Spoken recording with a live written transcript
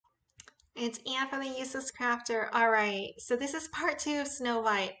It's Anne from the Useless Crafter. All right, so this is part 2 of Snow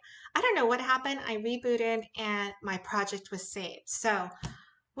White. I don't know what happened. I rebooted and my project was saved. So,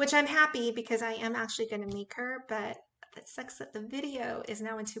 which I'm happy because I am actually going to make her, but that sucks that the video is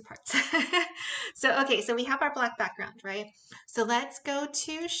now in 2 parts. Okay, so we have our black background, right? So let's go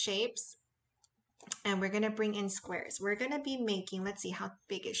to shapes and we're going to bring in squares. We're going to be making, let's see, how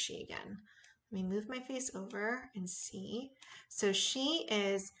big is she again? Let me move my face over and see. So she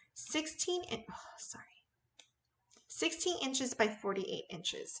is 16 inches by 48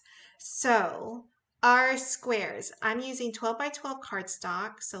 inches. So our squares, I'm using 12 by 12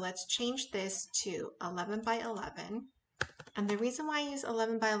 cardstock. So let's change this to 11 by 11. And the reason why I use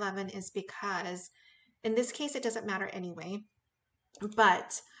 11 by 11 is because in this case, it doesn't matter anyway,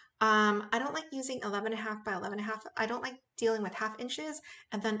 but I don't like using 11 and a half by 11 and a half. I don't like dealing with half inches.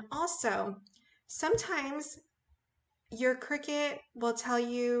 And then also sometimes your Cricut will tell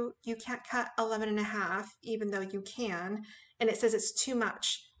you you can't cut 11 and a half, even though you can, and it says it's too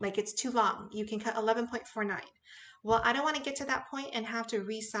much, like it's too long. You can cut 11.49. Well, I don't want to get to that point and have to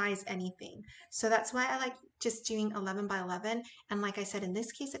resize anything. So that's why I like just doing 11 by 11. And like I said, in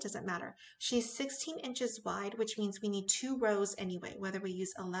this case, it doesn't matter. She's 16 inches wide, which means we need 2 rows anyway, whether we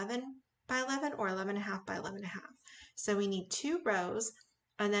use 11 by 11 or 11 and a half by 11 and a half. So we need 2 rows.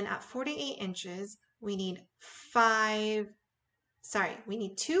 And then at 48 inches, we need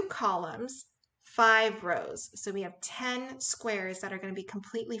 2 columns, 5 rows. So we have 10 squares that are going to be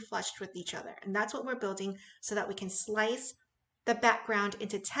completely flushed with each other. And that's what we're building so that we can slice the background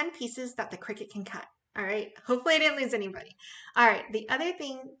into 10 pieces that the Cricut can cut. All right. Hopefully I didn't lose anybody. All right. The other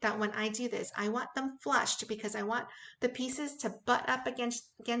thing that when I do this, I want them flushed because I want the pieces to butt up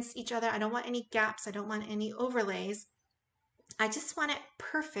against each other. I don't want any gaps. I don't want any overlays. I just want it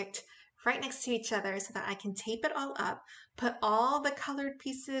perfect right next to each other so that I can tape it all up, put all the colored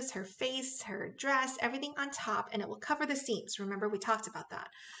pieces, her face, her dress, everything on top, and it will cover the seams. Remember, we talked about that.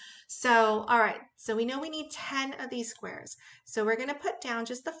 So, all right, so we know we need 10 of these squares. So we're gonna put down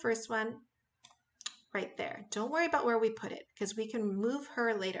just the first one right there. Don't worry about where we put it because we can move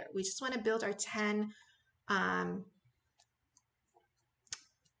her later. We just wanna build our 10,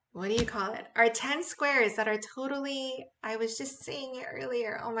 what do you call it? Our 10 squares that are totally, I was just saying it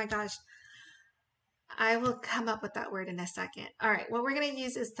earlier. Oh my gosh. I will come up with that word in a second. All right, what we're going to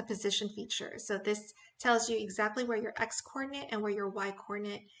use is the position feature. So this tells you exactly where your X coordinate and where your Y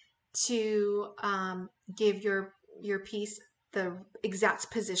coordinate to give your piece the exact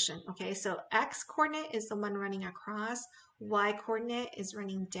position. Okay, so X coordinate is the one running across, Y coordinate is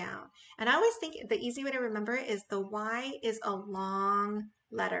running down. And I always think the easy way to remember it is the Y is a long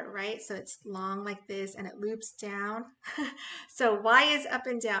letter, right? So it's long like this and it loops down. So Y is up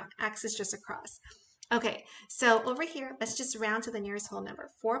and down, X is just across. Okay, so over here, let's just round to the nearest whole number.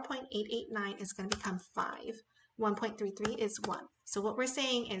 4.889 is going to become 5. 1.33 is 1. So what we're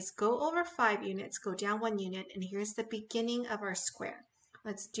saying is go over 5 units, go down 1 unit, and here's the beginning of our square.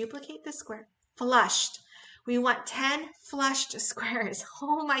 Let's duplicate the square. Flushed. We want 10 flushed squares.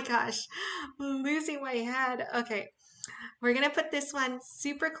 Oh my gosh, I'm losing my head. Okay. We're going to put this one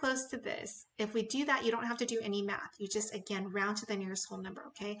super close to this. If we do that, you don't have to do any math. You just, again, round to the nearest whole number,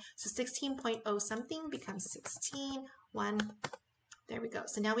 okay? So 16.0 something becomes 16, 1. There we go.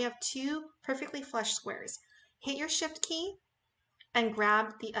 So now we have 2 perfectly flushed squares. Hit your shift key and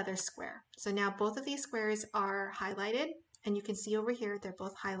grab the other square. So now both of these squares are highlighted, and you can see over here, they're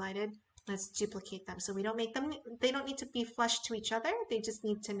both highlighted. Let's duplicate them. So we don't make them, they don't need to be flushed to each other. They just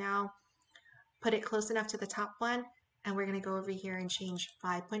need to now put it close enough to the top one. And we're going to go over here and change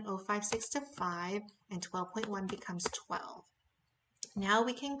 5.056 to 5, and 12.1 becomes 12. Now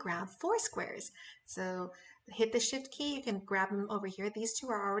we can grab 4 squares. So hit the shift key, you can grab them over here. These 2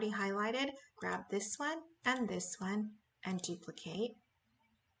 are already highlighted. Grab this one and duplicate.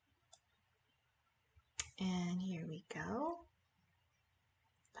 And here we go.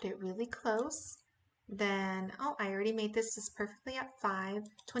 Put it really close. Then, oh, I already made this perfectly at 5.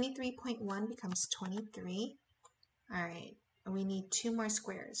 23.1 becomes 23. All right, we need 2 more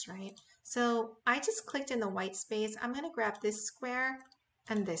squares, right? So I just clicked in the white space. I'm going to grab this square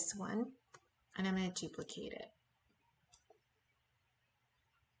and this one, and I'm going to duplicate it.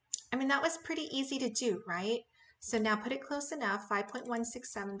 I mean, that was pretty easy to do, right? So now put it close enough.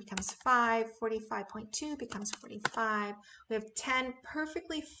 5.167 becomes 5. 45.2 becomes 45. We have 10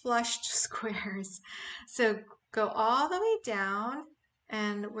 perfectly flushed squares. So go all the way down,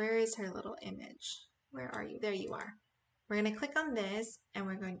 and where is her little image? Where are you? There you are. We're going to click on this and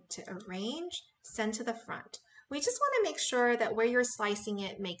we're going to arrange, send to the front. We just want to make sure that where you're slicing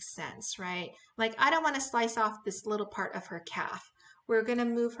it makes sense, right? Like I don't want to slice off this little part of her calf. we're going to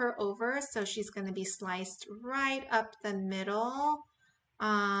move her over. So she's going to be sliced right up the middle.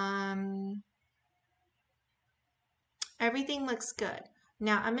 Everything looks good.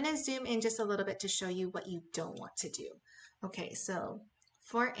 Now I'm going to zoom in just a little bit to show you what you don't want to do. Okay, so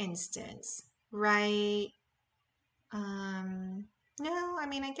for instance, right, no, I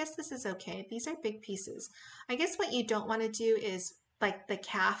mean, I guess this is okay. These are big pieces. I guess what you don't want to do is like the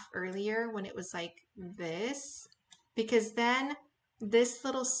calf earlier when it was like this, because then this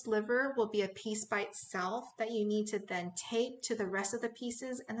little sliver will be a piece by itself that you need to then tape to the rest of the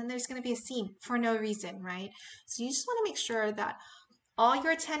pieces, and then there's going to be a seam for no reason, right? So you just want to make sure that all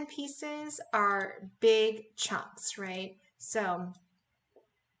your 10 pieces are big chunks, right? So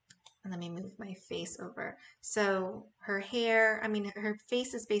let me move my face over. So her hair, I mean, her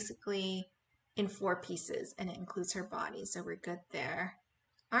face is basically in 4 pieces and it includes her body. So we're good there.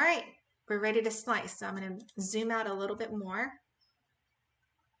 All right, we're ready to slice. So I'm going to zoom out a little bit more.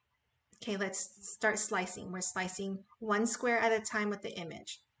 Okay, let's start slicing. We're slicing 1 square at a time with the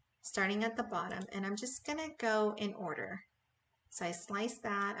image, starting at the bottom. And I'm just going to go in order. So I slice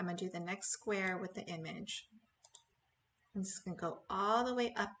that. I'm going to do the next square with the image. I'm just going to go all the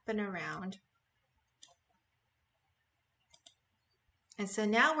way up and around. And so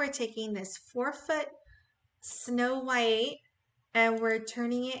now we're taking this 4-foot Snow White and we're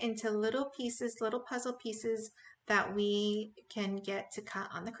turning it into little pieces, little puzzle pieces that we can get to cut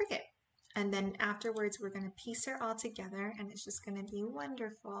on the Cricut. And then afterwards, we're going to piece her all together and it's just going to be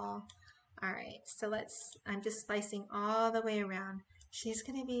wonderful. All right, so I'm just slicing all the way around. She's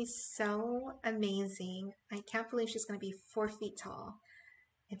going to be so amazing. I can't believe she's going to be 4 feet tall.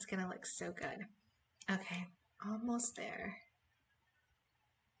 It's going to look so good. Okay, almost there.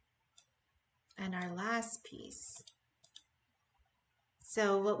 And our last piece.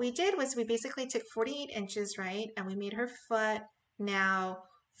 So what we did was we basically took 48 inches, right? And we made her foot now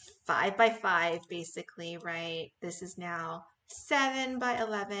 5 by 5, basically, right? This is now 7 by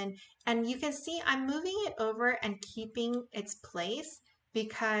 11. And you can see I'm moving it over and keeping its place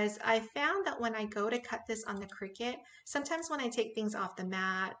because I found that when I go to cut this on the Cricut, sometimes when I take things off the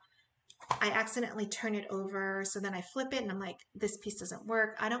mat, I accidentally turn it over. So then I flip it and I'm like, this piece doesn't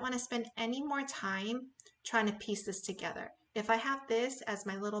work. I don't want to spend any more time trying to piece this together. If I have this as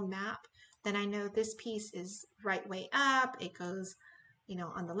my little map, then I know this piece is right way up. It goes, you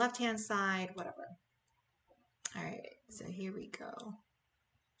know, on the left-hand side, whatever. All right, so here we go.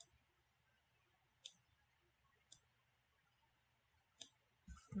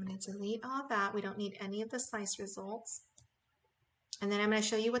 I'm going to delete all that. We don't need any of the slice results. And then I'm going to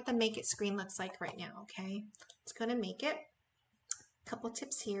show you what the Make It screen looks like right now, okay? Let's go to Make It. A couple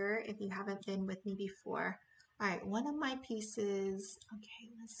tips here if you haven't been with me before. All right, one of my pieces, okay,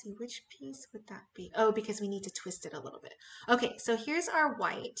 let's see, which piece would that be? Oh, because we need to twist it a little bit. Okay, so here's our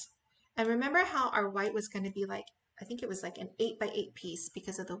white. And remember how our white was going to be like, I think it was like an 8 by 8 piece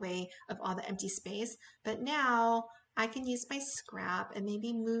because of the way of all the empty space. But now I can use my scrap and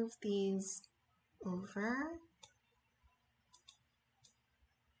maybe move these over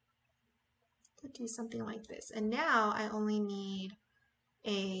to do something like this. And now I only need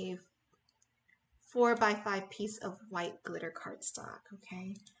a 4 by 5 piece of white glitter cardstock,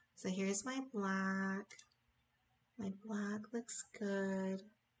 okay? So here's my black. My black looks good.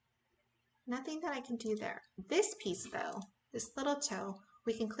 Nothing that I can do there. This piece though, this little toe,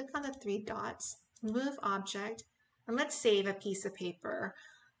 we can click on the 3 dots, move object, and let's save a piece of paper.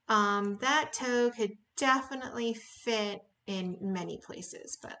 That toe could definitely fit in many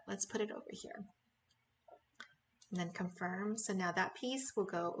places, but let's put it over here. And then confirm. So now that piece will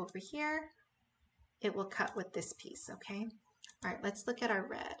go over here. It will cut with this piece, okay? All right, let's look at our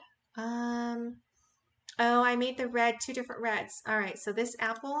red. Oh, I made the red 2 different reds. All right, so this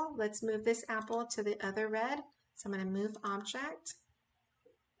apple, let's move this apple to the other red. So I'm going to move object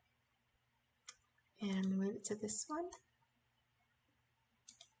and move it to this one.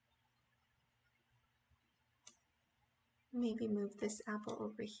 Maybe move this apple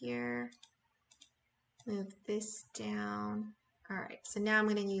over here. Move this down. All right, so now I'm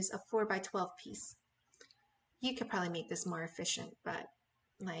going to use a 4 by 12 piece. You could probably make this more efficient, but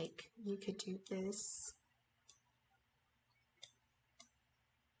like you could do this.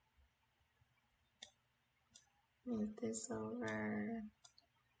 Move this over.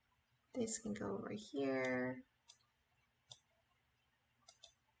 This can go over here.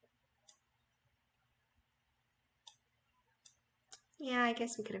 Yeah, I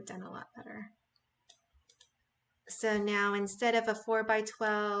guess we could have done a lot better. So now instead of a 4 by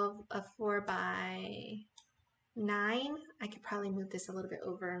 12, a 4 by 9, I could probably move this a little bit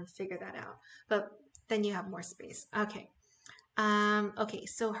over and figure that out. But then you have more space. Okay. Okay,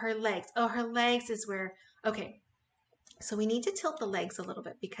 so her legs. Oh, her legs is where, okay. So we need to tilt the legs a little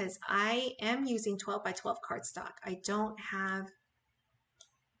bit because I am using 12 by 12 cardstock. I don't have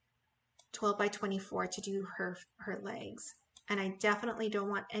 12 by 24 to do her legs. And I definitely don't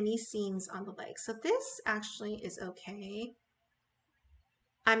want any seams on the legs. So this actually is okay.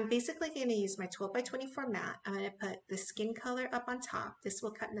 I'm basically going to use my 12 by 24 mat. I'm going to put the skin color up on top. This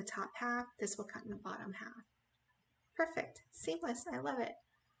will cut in the top half. This will cut in the bottom half. Perfect. Seamless. I love it.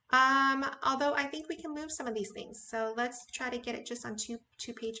 Although I think we can move some of these things. So let's try to get it just on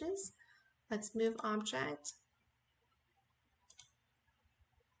two pages. Let's move object.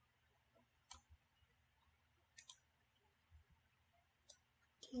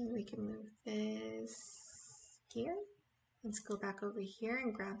 Okay, we can move this here. Let's go back over here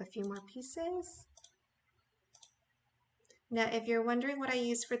and grab a few more pieces. Now, if you're wondering what I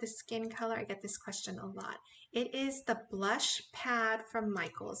use for the skin color, I get this question a lot. It is the blush pad from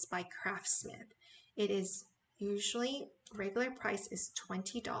Michaels by Craftsmith. It is usually, regular price is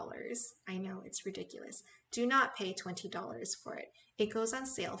 $20. I know it's ridiculous. Do not pay $20 for it. It goes on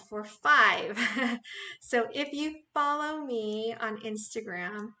sale for $5. So if you follow me on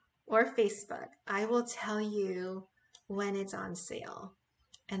Instagram or Facebook, I will tell you when it's on sale.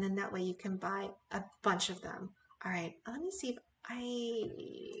 And then that way you can buy a bunch of them. All right, let me see if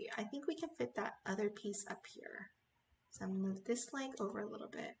I think we can fit that other piece up here. So I'm gonna move this leg over a little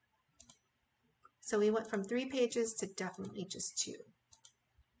bit. So we went from 3 pages to definitely just 2.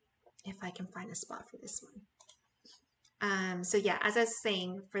 If I can find a spot for this one. So yeah, as I was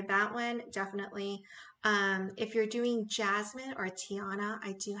saying, for that one, definitely. If you're doing Jasmine or Tiana,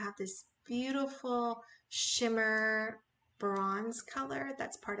 I do have this beautiful shimmer bronze color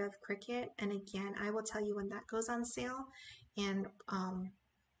that's part of Cricut, and again I will tell you when that goes on sale, and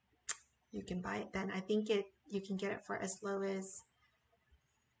you can buy it then. I think you can get it for as low as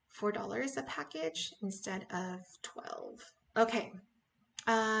 $4 a package instead of 12. Okay,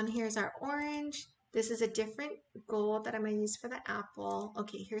 here's our orange. This is a different gold that I'm going to use for the apple.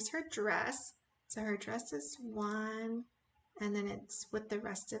 Okay, here's her dress. So her dress is 1, and then it's with the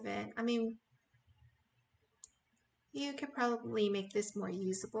rest of it. I mean, you could probably make this more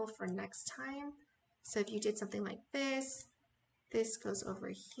usable for next time. So if you did something like this, this goes over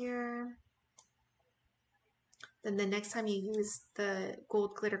here. Then the next time you use the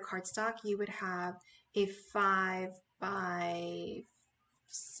gold glitter cardstock, you would have a 5 by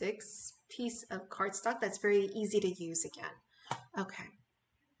 6 piece of cardstock that's very easy to use again. Okay.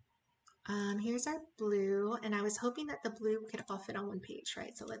 Here's our blue, and I was hoping that the blue could all fit on one page,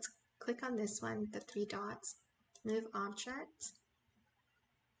 right? So let's click on this one, the 3 dots. Move object.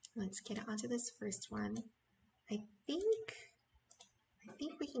 Let's get it onto this first one. I think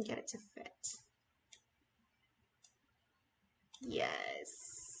we can get it to fit.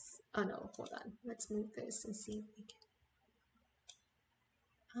 Yes. Oh no, hold on. Let's move this and see if we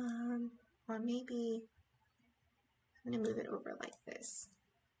can. Or maybe I'm gonna move it over like this.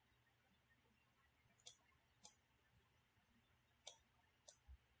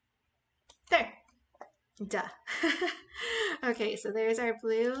 There. Duh. Okay, so there's our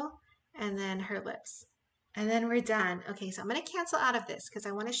blue and then her lips. And then we're done. Okay, so I'm going to cancel out of this because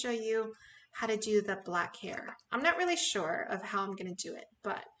I want to show you how to do the black hair. I'm not really sure of how I'm going to do it,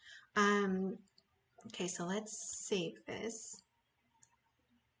 but okay, so let's save this.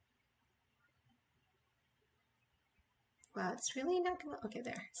 Well, it's really not going to, okay,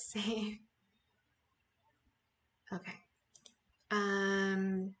 there, save. Okay.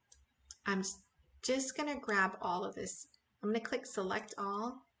 I'm just going to grab all of this. I'm going to click select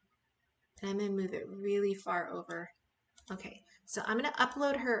all, and I'm going to move it really far over. Okay, so I'm going to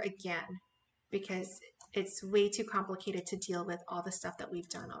upload her again because it's way too complicated to deal with all the stuff that we've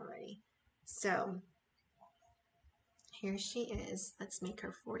done already. So here she is. Let's make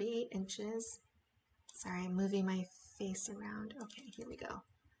her 48 inches. Sorry, I'm moving my face around. Okay, here we go.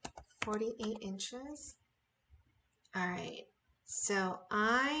 48 inches. All right, so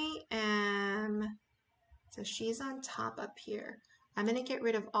so she's on top up here. I'm going to get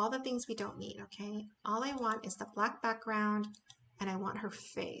rid of all the things we don't need, okay? All I want is the black background, and I want her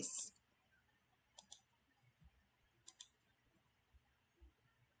face.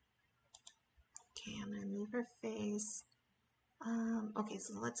 Okay, I'm going to move her face. Okay,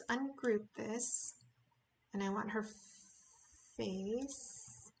 so let's ungroup this, and I want her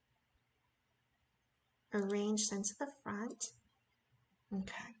face arranged into the front.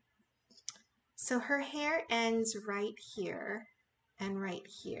 Okay. So her hair ends right here and right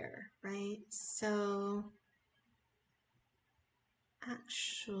here, right? So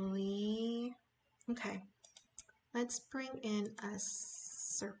actually, okay. Let's bring in a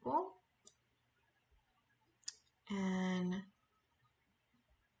circle and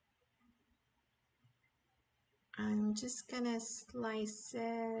I'm just gonna slice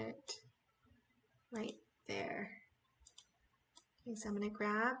it right there. Okay, so I'm gonna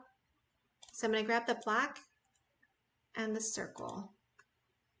grab the black and the circle.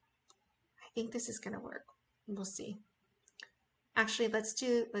 I think this is gonna work. We'll see. Actually, let's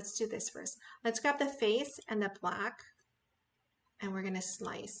do this first. Let's grab the face and the black and we're gonna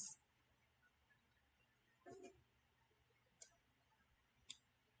slice.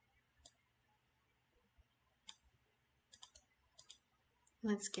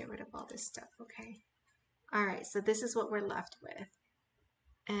 Let's get rid of all this stuff, okay? All right, so this is what we're left with.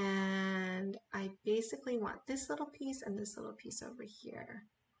 And I basically want this little piece and this little piece over here.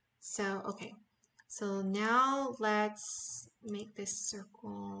 So, okay, so now let's make this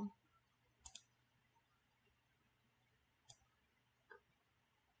circle.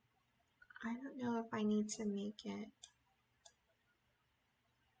 I don't know if I need to make it.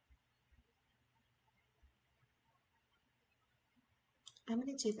 I'm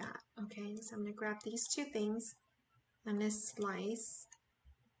gonna do that, okay? So I'm gonna grab these two things. I'm gonna slice.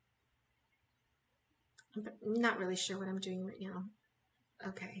 I'm not really sure what I'm doing right now.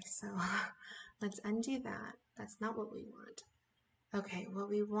 Okay, so let's undo that. That's not what we want. Okay, what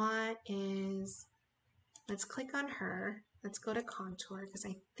we want is, let's click on her. Let's go to contour because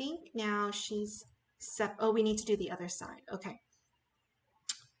I think now she's oh, we need to do the other side. Okay.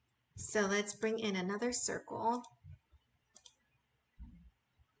 So let's bring in another circle.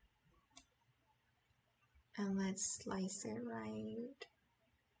 And let's slice it right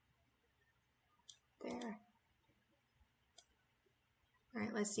there. All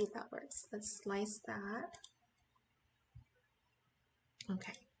right, let's see if that works. Let's slice that.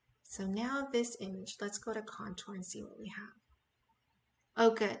 Okay, so now this image, let's go to contour and see what we have.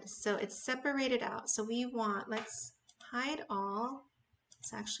 Oh, good. So it's separated out. So we want, let's hide all.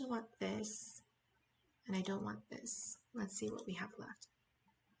 Let's actually want this. And I don't want this. Let's see what we have left.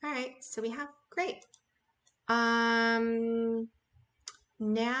 All right, so we have, great.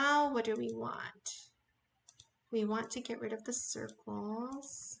 Now what do we want? We want to get rid of the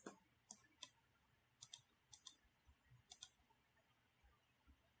circles.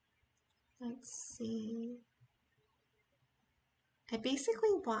 Let's see. I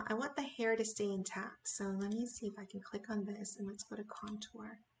want the hair to stay intact. So let me see if I can click on this and let's go to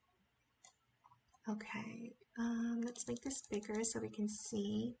contour. Okay, let's make this bigger so we can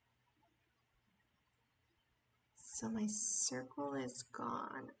see. So my circle is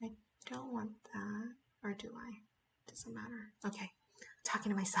gone. I don't want that, or do I? Doesn't matter. Okay, I'm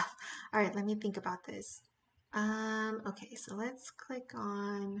talking to myself. All right, let me think about this. Okay, so let's click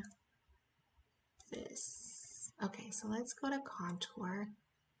on this. Okay, so let's go to contour.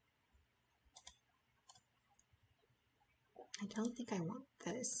 I don't think I want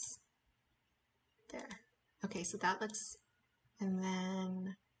this. There. Okay, so that looks, and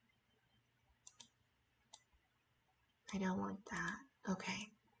then I don't want that. Okay,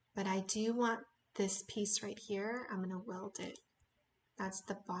 but I do want this piece right here. I'm gonna weld it. That's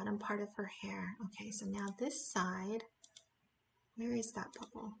the bottom part of her hair. Okay, so now this side, where is that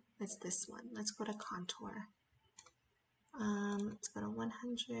bubble? It's this one. Let's go to contour. Let's go to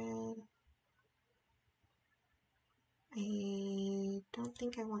 100. I don't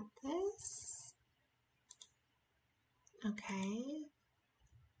think I want this. Okay.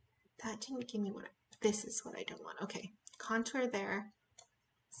 That didn't give me what, this is what I don't want. Okay, contour there.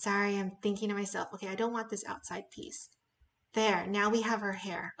 Sorry, I'm thinking to myself. Okay, I don't want this outside piece. There, now we have her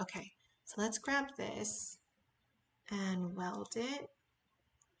hair. Okay, so let's grab this and weld it.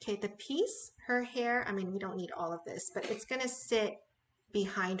 Okay, the piece, her hair, I mean, we don't need all of this, but it's gonna sit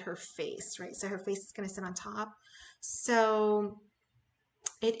behind her face, right? So her face is gonna sit on top. So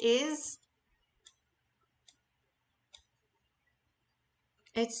it's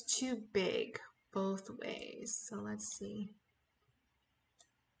too big both ways. So let's see.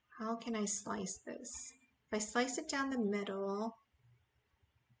 How can I slice this? If I slice it down the middle,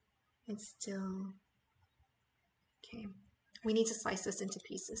 it's still, okay. We need to slice this into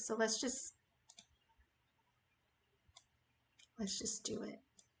pieces. So let's just do it.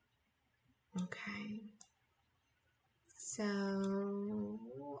 Okay. So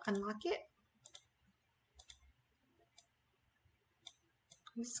unlock it.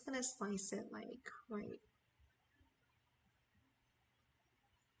 I'm just gonna slice it like right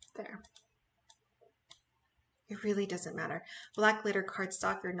there. It really doesn't matter. Black glitter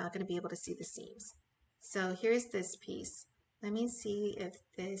cardstock, you're not gonna be able to see the seams. So here's this piece. Let me see if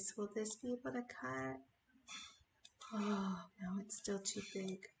this, will this be able to cut? Oh, no, it's still too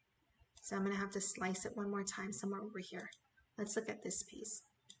big. So I'm going to have to slice it one more time somewhere over here. Let's look at this piece.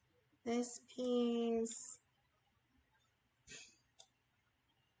 This piece.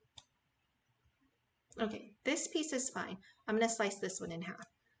 Okay, this piece is fine. I'm going to slice this one in half.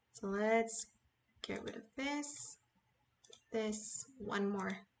 So let's get rid of this, one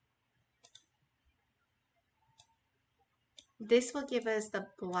more. This will give us the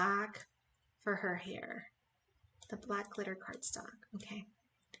black for her hair, the black glitter cardstock. Okay,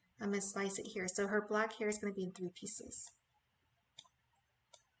 I'm going to slice it here. So her black hair is going to be in 3 pieces.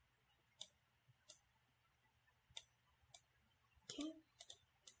 Okay,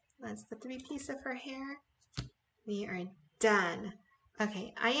 that's the 3 pieces of her hair. We are done.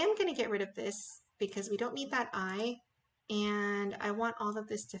 Okay, I am going to get rid of this because we don't need that eye, and I want all of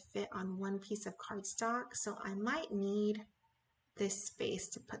this to fit on one piece of cardstock, so I might need this space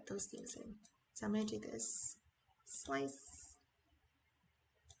to put those things in. So I'm going to do this. Slice.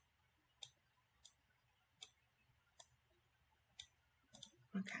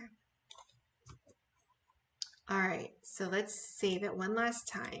 Okay. All right, so let's save it one last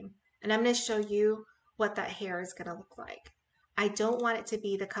time, and I'm going to show you what that hair is going to look like. I don't want it to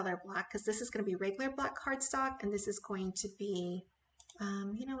be the color black because this is going to be regular black cardstock, and this is going to be,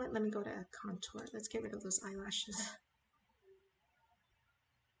 you know what, let me go to contour. Let's get rid of those eyelashes.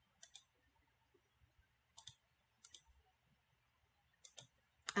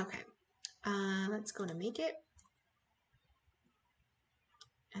 Okay, let's go to make it.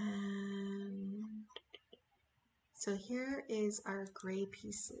 And so here is our gray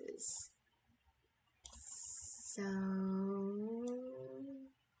pieces. So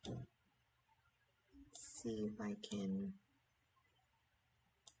let's see if I can.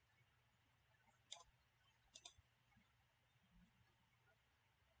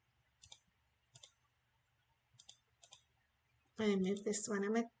 I'm going to move this one.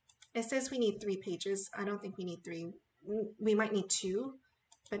 It says we need 3 pages. I don't think we need 3. We might need 2,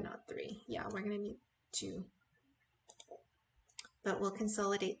 but not 3. Yeah, we're going to need 2. But we'll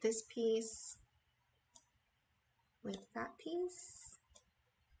consolidate this piece with that piece.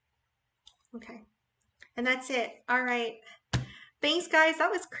 Okay, and that's it. All right. Thanks, guys. That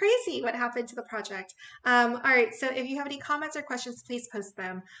was crazy what happened to the project. All right, so if you have any comments or questions, please post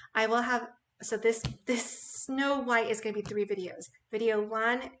them. I will have, so this Snow White is going to be 3 videos. Video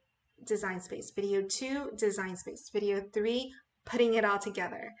 1, Design Space. Video 2, Design Space. Video 3, putting it all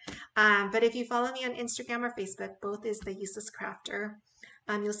together. But if you follow me on Instagram or Facebook, both is The Useless Crafter.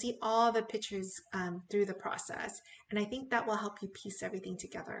 You'll see all the pictures through the process, and I think that will help you piece everything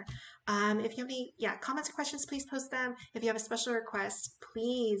together. If you have any comments or questions, please post them. If you have a special request,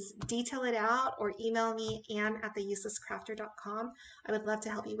 please detail it out or email me, ann@theuselesscrafter.com. I would love to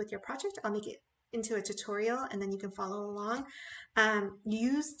help you with your project. I'll make it into a tutorial and then you can follow along.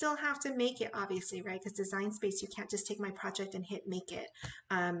 You still have to make it, obviously, right? Because Design Space, you can't just take my project and hit make it.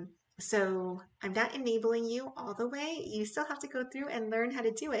 So I'm not enabling you all the way. You still have to go through and learn how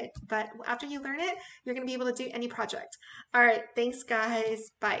to do it. But after you learn it, you're going to be able to do any project. All right. Thanks, guys.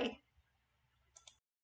 Bye.